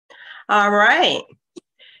All right.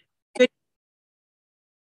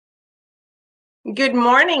 Good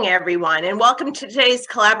morning, everyone, and welcome to today's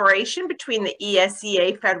collaboration between the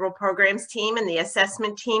ESEA Federal Programs team and the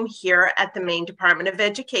assessment team here at the Maine Department of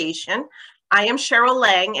Education. I am Cheryl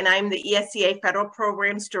Lang, and I'm the ESEA Federal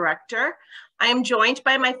Programs Director. I am joined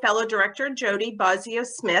by my fellow director, Jody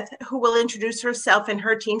Bosio-Smith, who will introduce herself and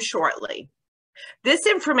her team shortly. This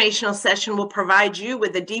informational session will provide you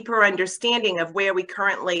with a deeper understanding of where we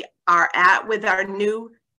currently are at with our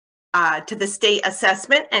new to the state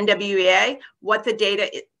assessment, NWEA, what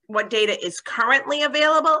data is currently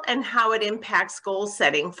available and how it impacts goal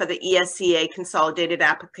setting for the ESEA consolidated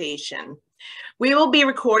application. We will be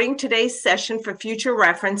recording today's session for future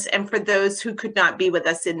reference and for those who could not be with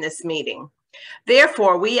us in this meeting.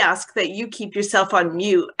 Therefore, we ask that you keep yourself on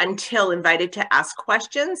mute until invited to ask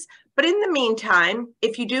questions. But in the meantime,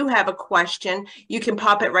 if you do have a question, you can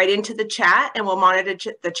pop it right into the chat and we'll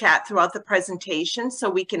monitor the chat throughout the presentation so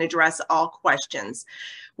we can address all questions.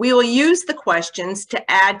 We will use the questions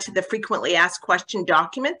to add to the frequently asked question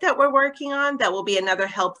document that we're working on. That will be another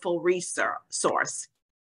helpful resource.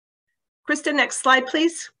 Krista, next slide,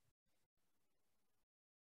 please.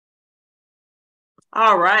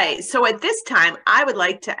 All right, so at this time, I would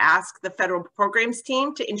like to ask the federal programs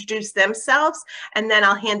team to introduce themselves, and then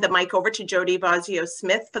I'll hand the mic over to Jody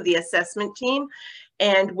Bosio-Smith for the assessment team,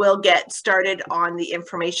 and we'll get started on the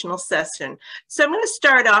informational session. So I'm going to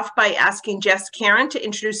start off by asking Jess Karen to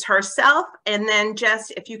introduce herself, and then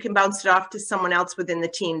Jess, if you can bounce it off to someone else within the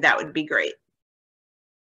team, that would be great.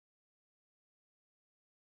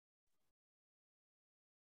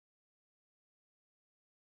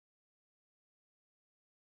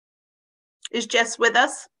 Is Jess with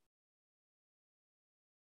us?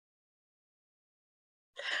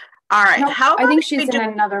 All right. Nope, I think she's in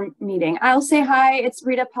another meeting. I'll say hi. It's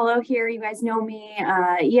Rita Pello here. You guys know me,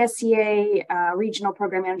 ESEA Regional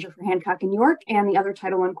Program Manager for Hancock and York, and the other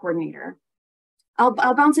Title I Coordinator. I'll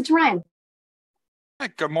bounce it to Ryan. Hi,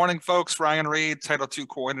 good morning, folks. Ryan Reed, Title II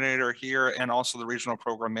Coordinator here, and also the Regional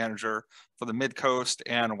Program Manager for the Mid-Coast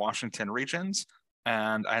and Washington regions.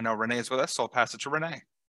 And I know Renee's with us, so I'll pass it to Renee.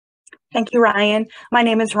 Thank you, Ryan. My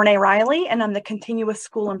name is Renee Riley, and I'm the Continuous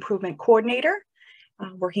School Improvement Coordinator,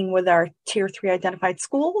 working with our Tier 3 identified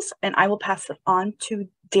schools, and I will pass it on to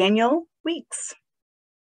Daniel Weeks.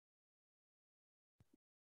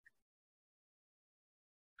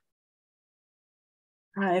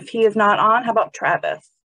 If he is not on, how about Travis?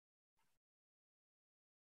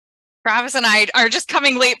 Travis and I are just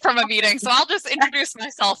coming late from a meeting, so I'll just introduce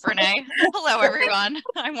myself, Renee. Hello, everyone.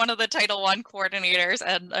 I'm one of the Title I coordinators,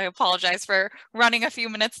 and I apologize for running a few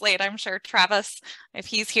minutes late. I'm sure Travis, if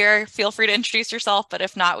he's here, feel free to introduce yourself, but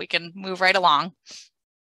if not, we can move right along.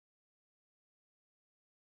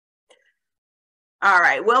 All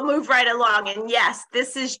right, we'll move right along. And yes,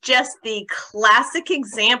 this is just the classic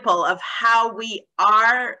example of how we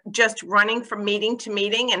are just running from meeting to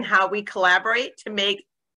meeting and how we collaborate to make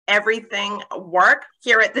everything work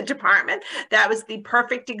here at the department. That was the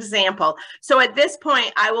perfect example. So at this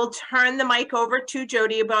point, I will turn the mic over to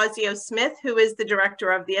Jody Bosio-Smith, who is the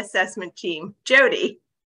director of the assessment team. Jody.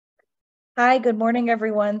 Hi, good morning,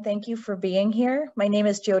 everyone. Thank you for being here. My name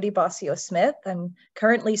is Jody Bosio-Smith. I'm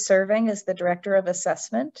currently serving as the director of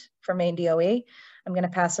assessment for Maine DOE. I'm going to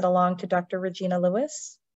pass it along to Dr. Regina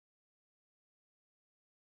Lewis.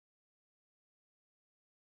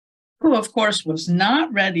 Who, of course, was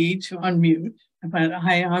not ready to unmute. But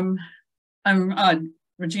hi, I'm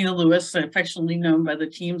Regina Lewis, affectionately known by the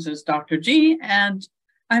teams as Dr. G, and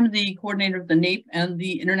I'm the coordinator of the NAEP and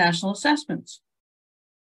the International Assessments.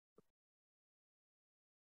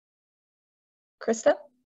 Krista?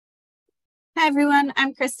 Hi, everyone.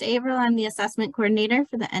 I'm Krista Averill. I'm the assessment coordinator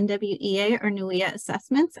for the NWEA or New Year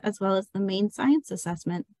Assessments, as well as the Maine Science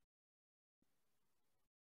Assessment.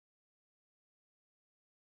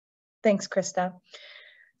 Thanks, Krista.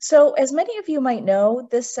 So as many of you might know,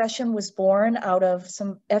 this session was born out of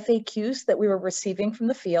some FAQs that we were receiving from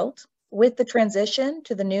the field. With the transition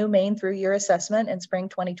to the new Maine Through Year Assessment in spring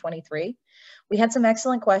 2023, we had some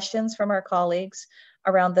excellent questions from our colleagues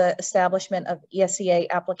around the establishment of ESEA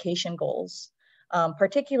application goals,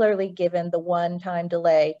 particularly given the one-time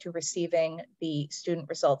delay to receiving the student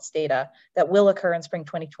results data that will occur in spring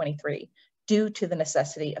 2023 due to the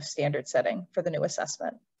necessity of standard setting for the new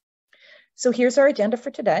assessment. So here's our agenda for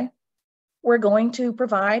today. We're going to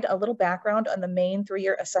provide a little background on the Maine Through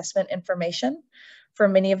Year Assessment information. For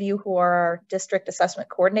many of you who are our district assessment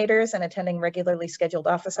coordinators and attending regularly scheduled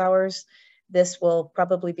office hours, this will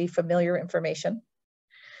probably be familiar information.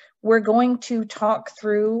 We're going to talk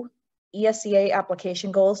through ESEA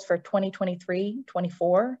application goals for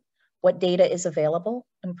 2023-24, what data is available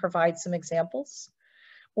and provide some examples.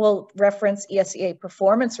 We'll reference ESEA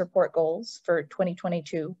performance report goals for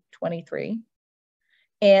 2022-23.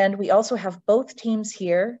 And we also have both teams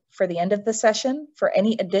here for the end of the session for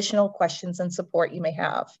any additional questions and support you may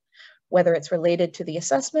have, whether it's related to the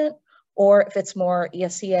assessment or if it's more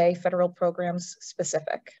ESEA federal programs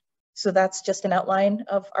specific. So that's just an outline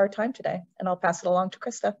of our time today, and I'll pass it along to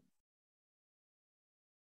Krista.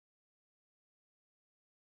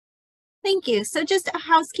 Thank you. So just a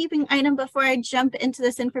housekeeping item before I jump into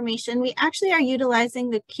this information. We actually are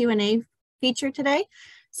utilizing the Q&A feature today.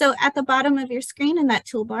 So at the bottom of your screen in that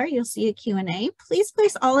toolbar, you'll see a Q&A. Please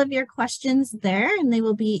place all of your questions there and they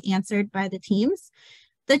will be answered by the teams.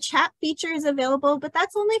 The chat feature is available, but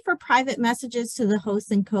that's only for private messages to the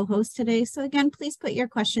host and co-host today. So again, please put your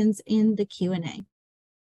questions in the Q&A.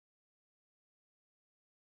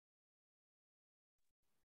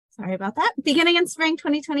 Sorry about that. Beginning in spring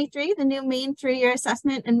 2023, the new Maine Through Year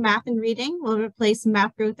Assessment in Math and Reading will replace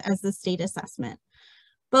Map Growth as the state assessment.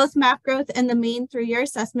 Both Map Growth and the Maine Through Year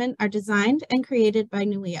Assessment are designed and created by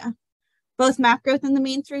NUIA. Both Map Growth and the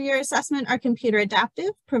Maine Through Year Assessment are computer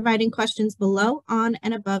adaptive, providing questions below, on,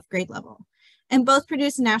 and above grade level, and both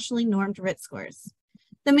produce nationally normed RIT scores.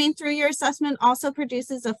 The Maine Through Year Assessment also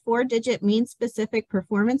produces a 4-digit mean-specific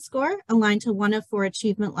performance score aligned to one of 4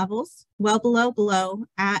 achievement levels, well below,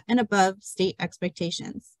 at, and above state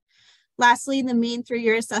expectations. Lastly, the Maine Through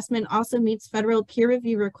Year Assessment also meets federal peer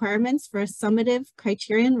review requirements for a summative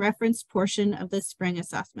criterion reference portion of the spring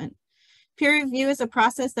assessment. Peer review is a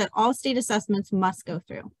process that all state assessments must go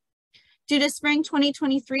through. Due to spring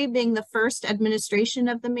 2023 being the first administration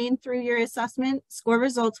of the Maine Through Year Assessment, score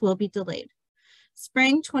results will be delayed.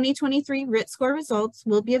 Spring 2023 RIT score results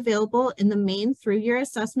will be available in the Maine Through Year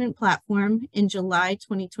Assessment platform in July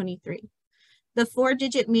 2023. The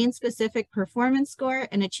 4-digit mean-specific performance score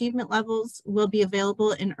and achievement levels will be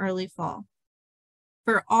available in early fall.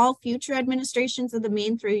 For all future administrations of the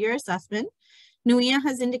Maine Through Year Assessment, NUIA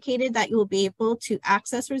has indicated that you will be able to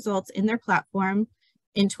access results in their platform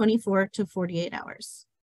in 24 to 48 hours.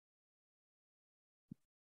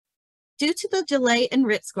 Due to the delay in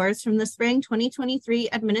RIT scores from the spring 2023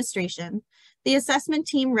 administration, the assessment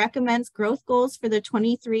team recommends growth goals for the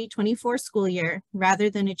 23-24 school year rather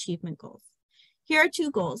than achievement goals. Here are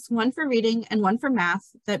 2 goals, one for reading and one for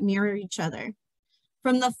math, that mirror each other.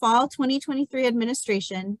 From the fall 2023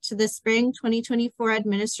 administration to the spring 2024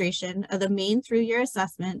 administration of the Maine Through Year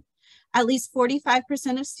Assessment, at least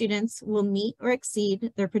 45% of students will meet or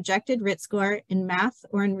exceed their projected RIT score in math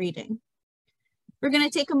or in reading. We're going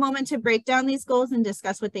to take a moment to break down these goals and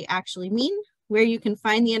discuss what they actually mean, where you can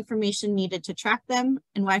find the information needed to track them,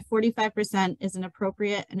 and why 45% is an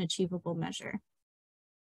appropriate and achievable measure.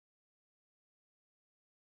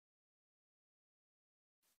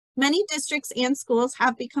 Many districts and schools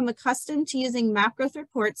have become accustomed to using Map Growth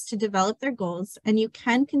reports to develop their goals, and you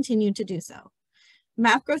can continue to do so.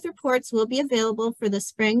 Map Growth reports will be available for the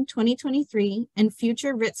spring 2023 and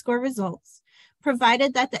future RIT score results,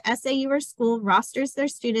 provided that the SAU or school rosters their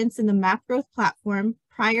students in the Map Growth platform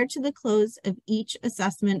prior to the close of each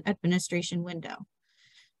assessment administration window.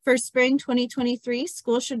 For spring 2023,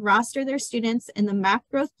 schools should roster their students in the Map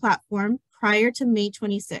Growth platform prior to May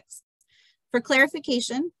 26th. For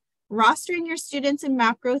clarification, rostering your students in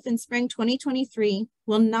Map Growth in spring 2023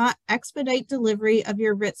 will not expedite delivery of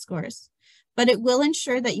your RIT scores, but it will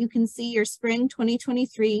ensure that you can see your spring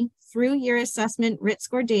 2023 through year assessment RIT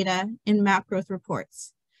score data in Map Growth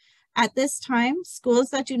reports. At this time,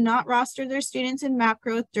 schools that do not roster their students in Map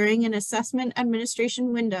Growth during an assessment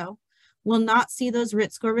administration window will not see those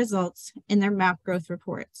RIT score results in their Map Growth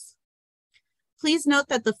reports. Please note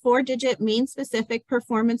that the 4-digit mean-specific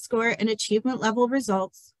performance score and achievement level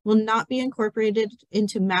results will not be incorporated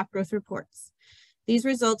into Map Growth reports. These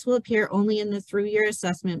results will appear only in the Through Year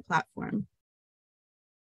Assessment platform.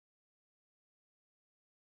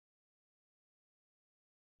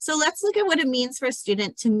 So let's look at what it means for a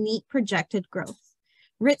student to meet projected growth.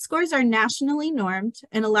 RIT scores are nationally normed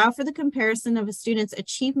and allow for the comparison of a student's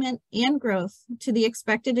achievement and growth to the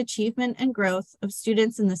expected achievement and growth of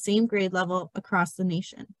students in the same grade level across the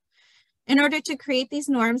nation. In order to create these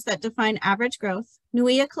norms that define average growth,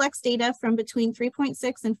 NUIA collects data from between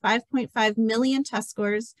 3.6 and 5.5 million test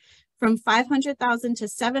scores from 500,000 to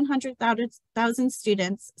 700,000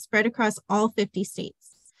 students spread across all 50 states.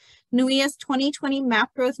 NUIA's 2020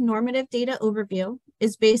 Map Growth Normative Data Overview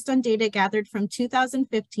is based on data gathered from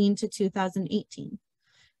 2015 to 2018.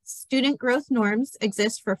 Student growth norms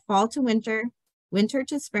exist for fall to winter, winter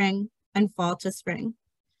to spring, and fall to spring.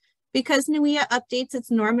 Because NUIA updates its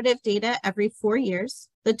normative data every 4 years,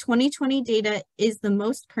 The 2020 data is the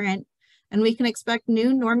most current, and we can expect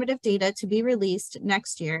new normative data to be released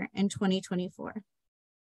next year in 2024.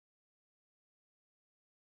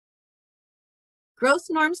 Growth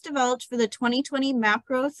norms developed for the 2020 MAP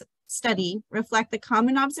growth study reflect the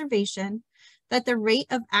common observation that the rate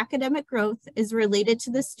of academic growth is related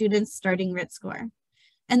to the student's starting RIT score.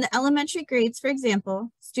 In the elementary grades, for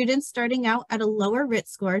example, students starting out at a lower RIT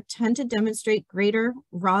score tend to demonstrate greater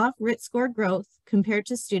raw RIT score growth compared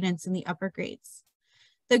to students in the upper grades.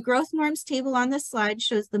 The growth norms table on this slide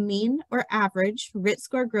shows the mean or average RIT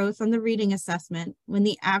score growth on the reading assessment when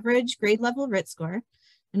the average grade level RIT score,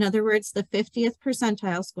 in other words, the 50th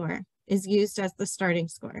percentile score, is used as the starting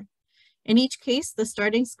score. In each case, the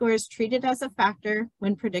starting score is treated as a factor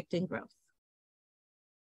when predicting growth.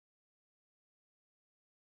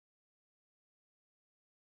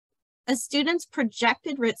 A student's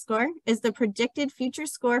projected RIT score is the predicted future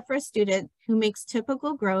score for a student who makes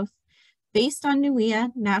typical growth based on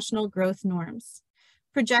ESEA national growth norms.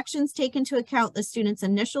 Projections take into account the student's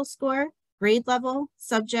initial score, grade level,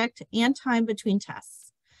 subject, and time between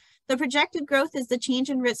tests. The projected growth is the change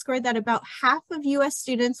in RIT score that about half of U.S.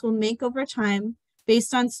 students will make over time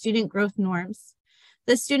based on student growth norms.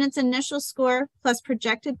 The student's initial score plus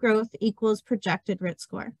projected growth equals projected RIT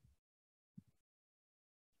score.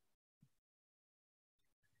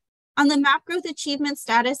 On the MAP growth achievement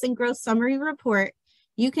status and growth summary report,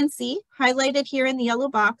 you can see highlighted here in the yellow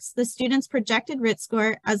box, the student's projected RIT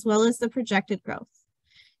score as well as the projected growth.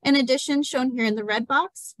 In addition, shown here in the red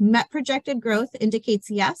box, MET projected growth indicates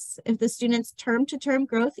yes if the student's term-to-term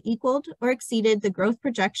growth equaled or exceeded the growth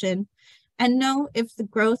projection, and no if the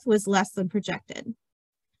growth was less than projected.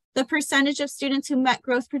 The percentage of students who met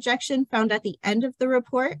growth projection found at the end of the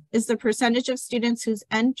report is the percentage of students whose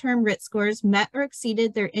end term RIT scores met or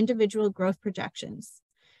exceeded their individual growth projections.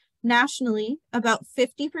 Nationally, about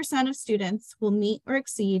 50% of students will meet or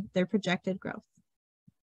exceed their projected growth.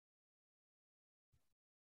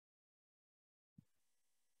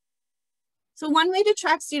 So one way to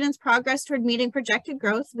track students' progress toward meeting projected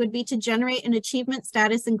growth would be to generate an achievement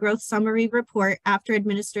status and growth summary report after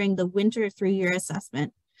administering the winter 3-year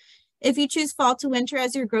assessment. If you choose fall to winter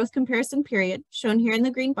as your growth comparison period, shown here in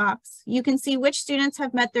the green box, you can see which students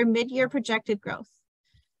have met their mid-year projected growth.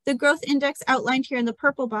 The growth index outlined here in the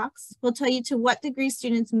purple box will tell you to what degree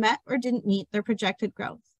students met or didn't meet their projected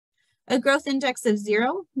growth. A growth index of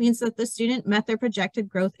 0 means that the student met their projected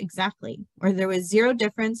growth exactly, or there was 0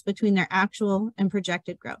 difference between their actual and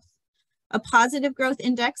projected growth. A positive growth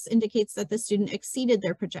index indicates that the student exceeded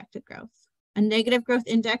their projected growth. A negative growth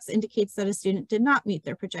index indicates that a student did not meet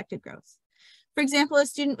their projected growth. For example, a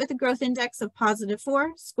student with a growth index of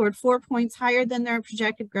 +4 scored 4 points higher than their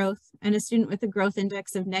projected growth, and a student with a growth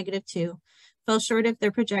index of -2 fell short of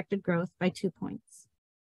their projected growth by 2 points.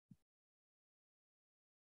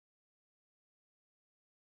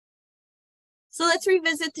 So let's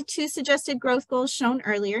revisit the 2 suggested growth goals shown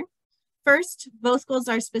earlier. First, both goals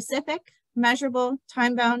are specific, measurable,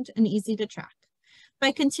 time-bound, and easy to track.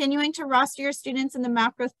 By continuing to roster your students in the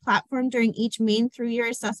MAP growth platform during each Maine Through Year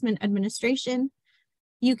Assessment administration,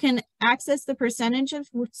 you can access the percentage of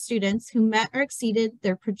students who met or exceeded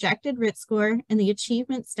their projected RIT score in the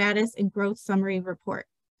achievement status and growth summary report.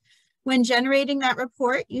 When generating that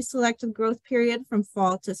report, you select the growth period from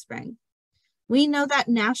fall to spring. We know that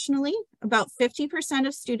nationally, about 50%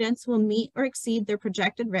 of students will meet or exceed their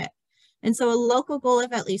projected RIT. And so a local goal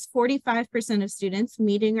of at least 45% of students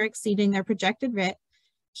meeting or exceeding their projected RIT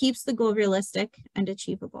keeps the goal realistic and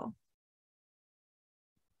achievable.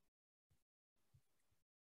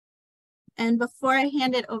 And before I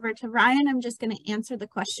hand it over to Ryan, I'm just going to answer the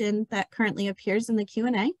question that currently appears in the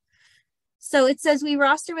Q&A. So it says, we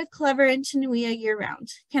roster with Clever into ESEA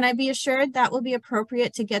year-round. Can I be assured that will be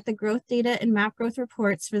appropriate to get the growth data and MAP growth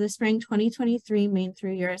reports for the spring 2023 Maine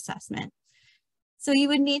Through Year Assessment? So you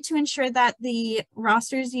would need to ensure that the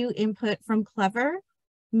rosters you input from Clever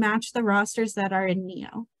match the rosters that are in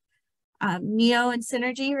NEO. NEO and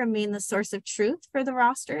Synergy remain the source of truth for the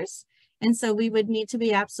rosters. And so we would need to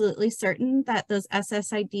be absolutely certain that those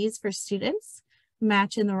SSIDs for students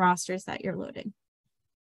match in the rosters that you're loading.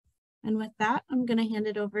 And with that, I'm going to hand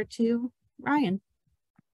it over to Ryan.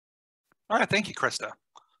 All right, thank you, Krista.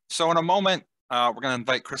 So in a moment, we're going to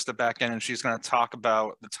invite Krista back in, and she's going to talk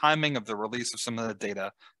about the timing of the release of some of the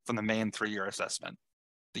data from the Maine 3-year assessment.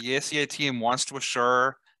 The ESEA team wants to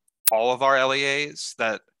assure all of our LEAs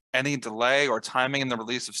that any delay or timing in the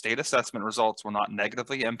release of state assessment results will not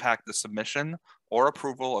negatively impact the submission or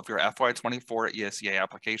approval of your FY24 ESEA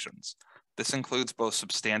applications. This includes both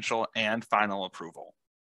substantial and final approval.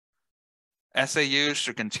 SAUs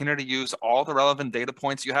should continue to use all the relevant data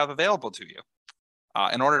points you have available to you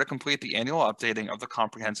in order to complete the annual updating of the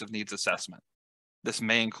Comprehensive Needs Assessment. This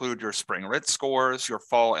may include your spring RIT scores, your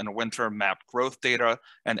fall and winter MAP growth data,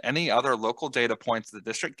 and any other local data points the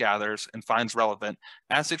district gathers and finds relevant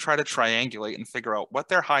as they try to triangulate and figure out what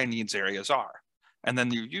their high needs areas are. And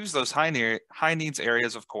then you use those high needs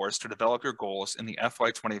areas, of course, to develop your goals in the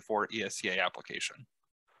FY24 ESEA application.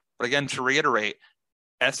 But again, to reiterate,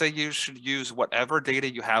 SAUs should use whatever data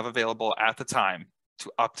you have available at the time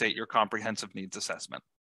to update your comprehensive needs assessment.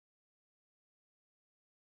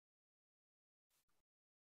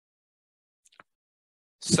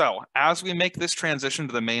 So as we make this transition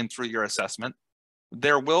to the Maine Through Year Assessment,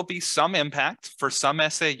 there will be some impact for some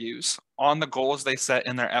SAUs on the goals they set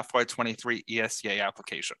in their FY23 ESEA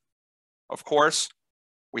application. Of course,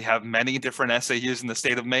 we have many different SAUs in the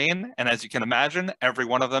state of Maine, and as you can imagine, every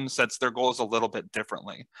one of them sets their goals a little bit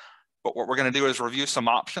differently. But what we're going to do is review some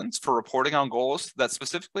options for reporting on goals that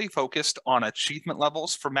specifically focused on achievement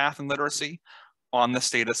levels for math and literacy on the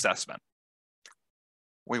state assessment.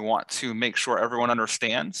 We want to make sure everyone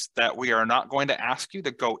understands that we are not going to ask you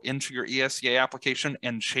to go into your ESEA application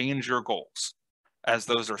and change your goals, as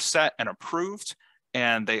those are set and approved,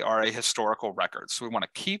 and they are a historical record. So we want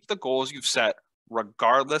to keep the goals you've set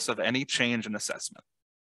regardless of any change in assessment.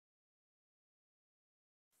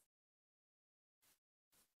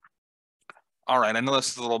 All right, I know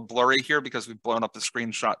this is a little blurry here because we've blown up the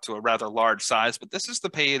screenshot to a rather large size, but this is the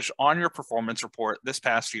page on your performance report this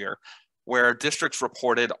past year where districts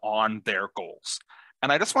reported on their goals.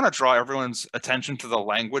 And I just want to draw everyone's attention to the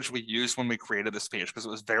language we used when we created this page because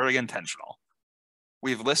it was very intentional.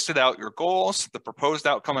 We've listed out your goals, the proposed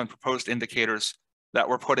outcome and proposed indicators that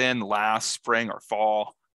were put in last spring or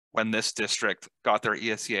fall when this district got their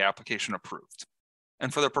ESEA application approved.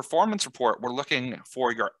 And for the performance report, we're looking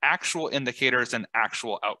for your actual indicators and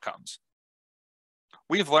actual outcomes.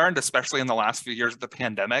 We've learned, especially in the last few years of the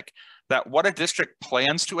pandemic, that what a district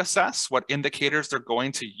plans to assess, what indicators they're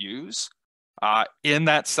going to use in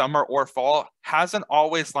that summer or fall hasn't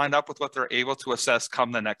always lined up with what they're able to assess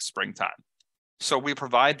come the next springtime. So we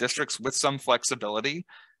provide districts with some flexibility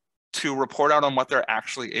to report out on what they're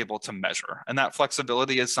actually able to measure. And that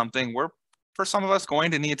flexibility is something we're, for some of us,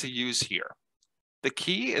 going to need to use here. The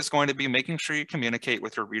key is going to be making sure you communicate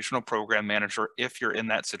with your regional program manager if you're in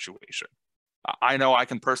that situation. I know I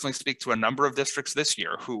can personally speak to a number of districts this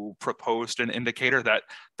year who proposed an indicator that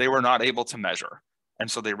they were not able to measure. And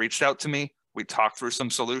so they reached out to me, we talked through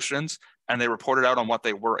some solutions, and they reported out on what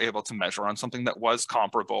they were able to measure on something that was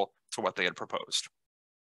comparable to what they had proposed.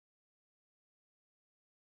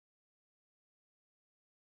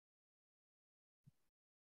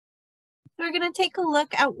 We're going to take a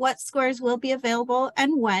look at what scores will be available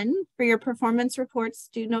and when for your performance reports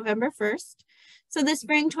due November 1st. So the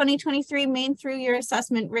spring 2023 Maine Through Year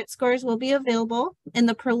Assessment RIT scores will be available in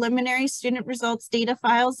the preliminary student results data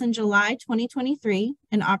files in July 2023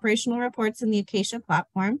 and operational reports in the Acacia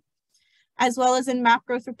platform, as well as in MAP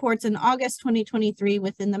growth reports in August 2023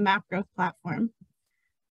 within the MAP growth platform.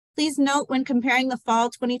 Please note when comparing the fall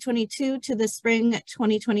 2022 to the spring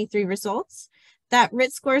 2023 results, that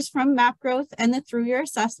RIT scores from MAP growth and the Through Year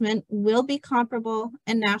Assessment will be comparable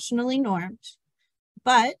and nationally normed,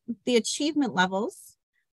 but the achievement levels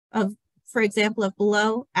of, for example, of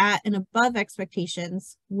below, at, and above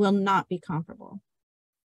expectations will not be comparable.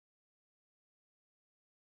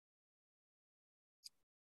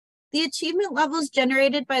 The achievement levels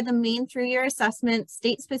generated by the Maine Through Year Assessment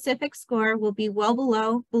state-specific score will be well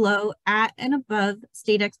below, at, and above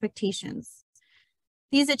state expectations.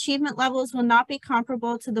 These achievement levels will not be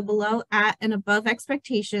comparable to the below, at, and above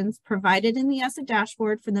expectations provided in the ESEA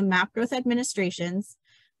dashboard for the MAP growth administrations,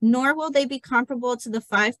 nor will they be comparable to the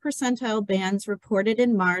 5 percentile bands reported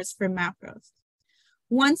in MARS for MAP growth.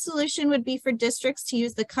 One solution would be for districts to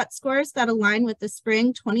use the cut scores that align with the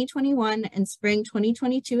spring 2021 and spring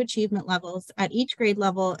 2022 achievement levels at each grade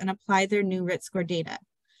level and apply their new RIT score data.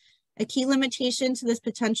 A key limitation to this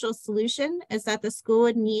potential solution is that the school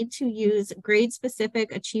would need to use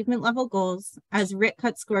grade-specific achievement level goals as RIT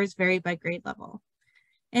cut scores vary by grade level.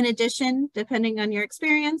 In addition, depending on your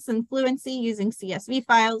experience and fluency using CSV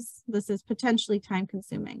files, this is potentially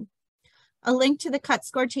time-consuming. A link to the cut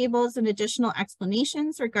score tables and additional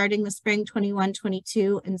explanations regarding the spring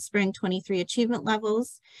 21-22 and spring 23 achievement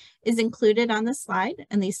levels is included on the slide,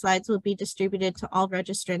 and these slides will be distributed to all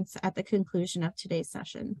registrants at the conclusion of today's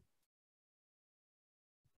session.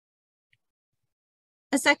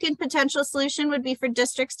 A second potential solution would be for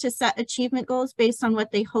districts to set achievement goals based on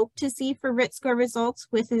what they hope to see for RIT score results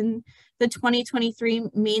within the 2023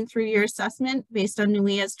 Maine Through Year Assessment based on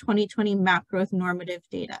NUIA's 2020 map growth normative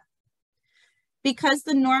data. Because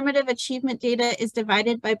the normative achievement data is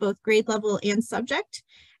divided by both grade level and subject,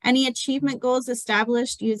 any achievement goals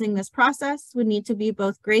established using this process would need to be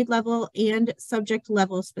both grade level and subject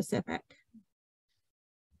level specific.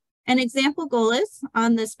 An example goal is,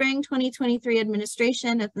 on the spring 2023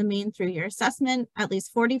 administration of the Maine Through Year Assessment, at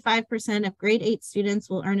least 45% of grade 8 students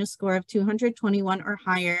will earn a score of 221 or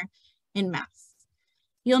higher in math.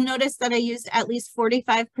 You'll notice that I used at least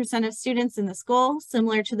 45% of students in this goal,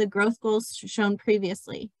 similar to the growth goals shown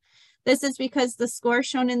previously. This is because the score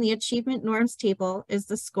shown in the achievement norms table is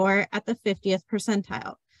the score at the 50th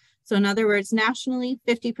percentile. So in other words, nationally,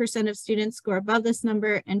 50% of students score above this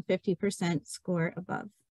number and 50% score above.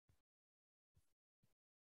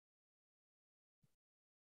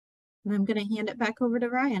 And I'm going to hand it back over to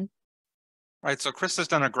Ryan. All right, so Chris has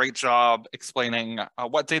done a great job explaining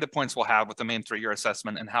what data points we'll have with the Maine Through Year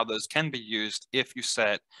Assessment and how those can be used if you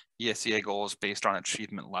set ESEA goals based on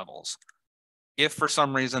achievement levels. If for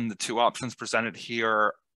some reason the two options presented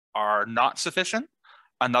here are not sufficient,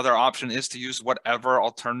 another option is to use whatever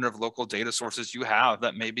alternative local data sources you have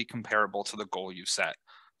that may be comparable to the goal you set.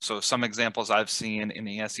 So some examples I've seen in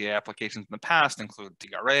ESEA applications in the past include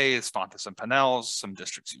DRAs, Fontes and Pinnells, some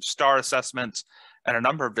districts use STAR assessments, and a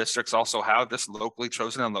number of districts also have just locally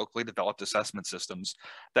chosen and locally developed assessment systems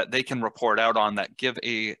that they can report out on that give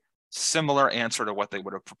a similar answer to what they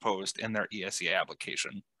would have proposed in their ESEA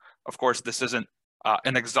application. Of course, this isn't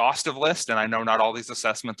an exhaustive list, and I know not all these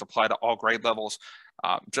assessments apply to all grade levels.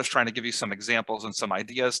 Just trying to give you some examples and some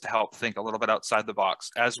ideas to help think a little bit outside the box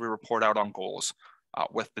as we report out on goals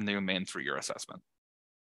with the new Maine Through Year Assessment.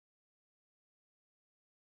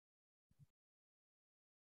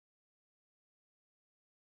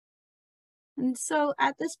 And so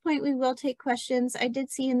at this point, we will take questions. I did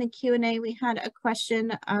see in the Q&A, we had a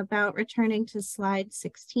question about returning to slide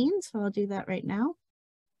 16. So I'll do that right now.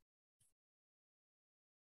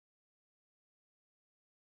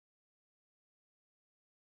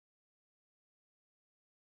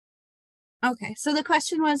 Okay, so the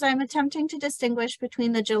question was, I'm attempting to distinguish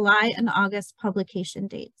between the July and August publication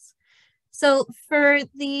dates. So for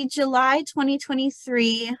the July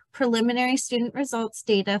 2023 preliminary student results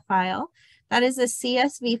data file, that is a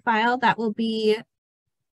CSV file that will be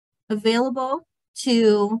available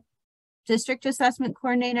to district assessment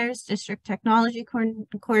coordinators, district technology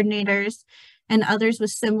coordinators, and others with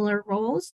similar roles.